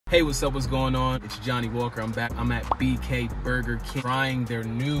Hey, what's up? What's going on? It's Johnny Walker. I'm back. I'm at BK Burger King trying their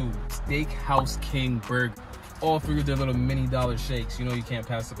new Steakhouse King burger. All three of their little mini dollar shakes. You know you can't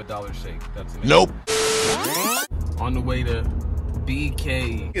pass up a dollar shake. That's amazing. Nope. On the way to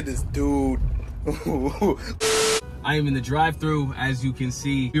BK. Look at this dude. I am in the drive-thru. As you can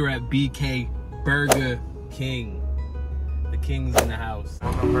see, we're at BK Burger King. The King's in the house.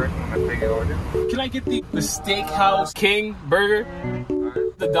 Can I get the Steakhouse King burger?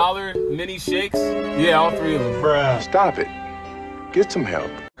 The dollar mini shakes? Yeah, all three of them. Bruh. Stop it. Get some help.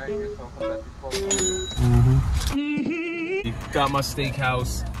 Got my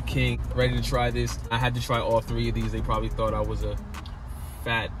Steakhouse King ready to try this. I had to try all three of these. They probably thought I was a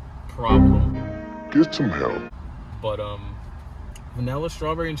fat problem. Get some help. But vanilla,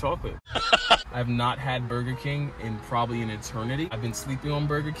 strawberry, and chocolate. I have not had Burger King in probably an eternity. I've been sleeping on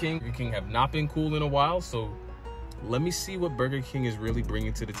Burger King. Burger King have not been cool in a while, so let me see what Burger King is really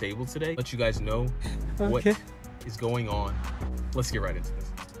bringing to the table today. Let you guys know what is going on. Let's get right into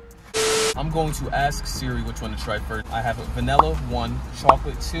this. I'm going to ask Siri which one to try first. I have a vanilla 1,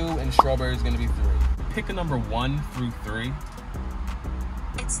 chocolate 2, and strawberry is going to be 3. Pick a number 1 through 3.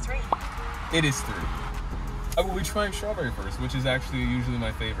 It's 3. It is 3. I will be trying strawberry first, which is actually usually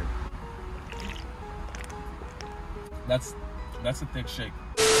my favorite. That's a thick shake.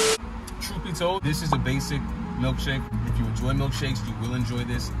 Truth be told, this is a basic milkshake. If you enjoy milkshakes, you will enjoy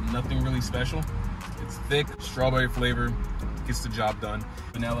this. Nothing really special. It's thick, strawberry flavor, gets the job done.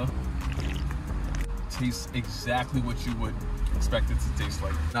 Vanilla tastes exactly what you would expect it to taste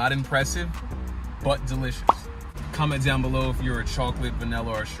like. Not impressive, but delicious. Comment down below if you're a chocolate,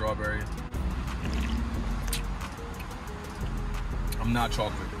 vanilla, or strawberry. I'm not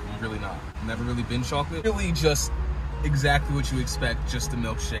chocolate. I'm really not. Never really been chocolate. Really just exactly what you expect, just a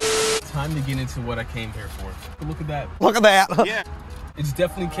milkshake. Time to get into what I came here for. Look at that. Look at that. Yeah. It's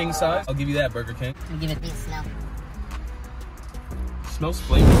definitely king size. I'll give you that, Burger King. I'll give it a smell. Smells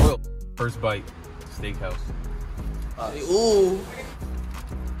flaming oil. First bite, Steakhouse. Ooh.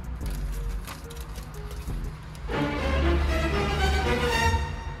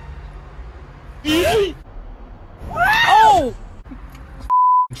 Oh!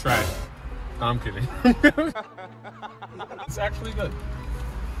 Trash. No, I'm kidding. It's actually good.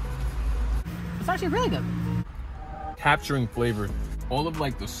 It's actually really good. Capturing flavor. All of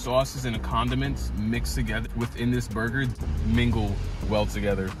like the sauces and the condiments mixed together within this burger mingle well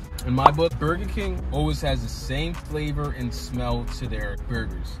together. In my book, Burger King always has the same flavor and smell to their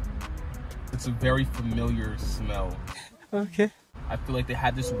burgers. It's a very familiar smell. Okay. I feel like they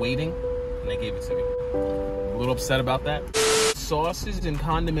had this waiting and they gave it to me. A little upset about that. Sauces and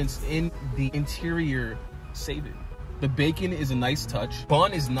condiments in the interior save it. The bacon is a nice touch.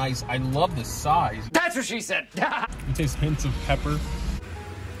 Bun is nice. I love the size. That's what she said. You taste hints of pepper.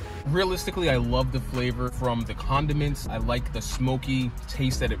 Realistically, I love the flavor from the condiments. I like the smoky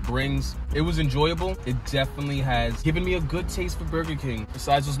taste that it brings. It was enjoyable. It definitely has given me a good taste for Burger King.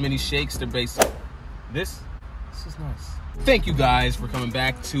 Besides those mini shakes, they're basic. This is nice. Thank you guys for coming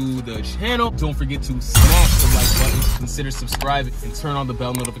back to the channel. Don't forget to smash the like button, consider subscribing, and turn on the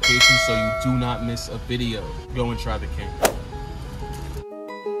bell notification so you do not miss a video. Go and try the King.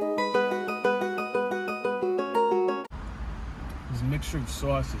 There's a mixture of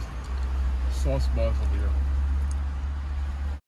sauces. Sauce balls over here.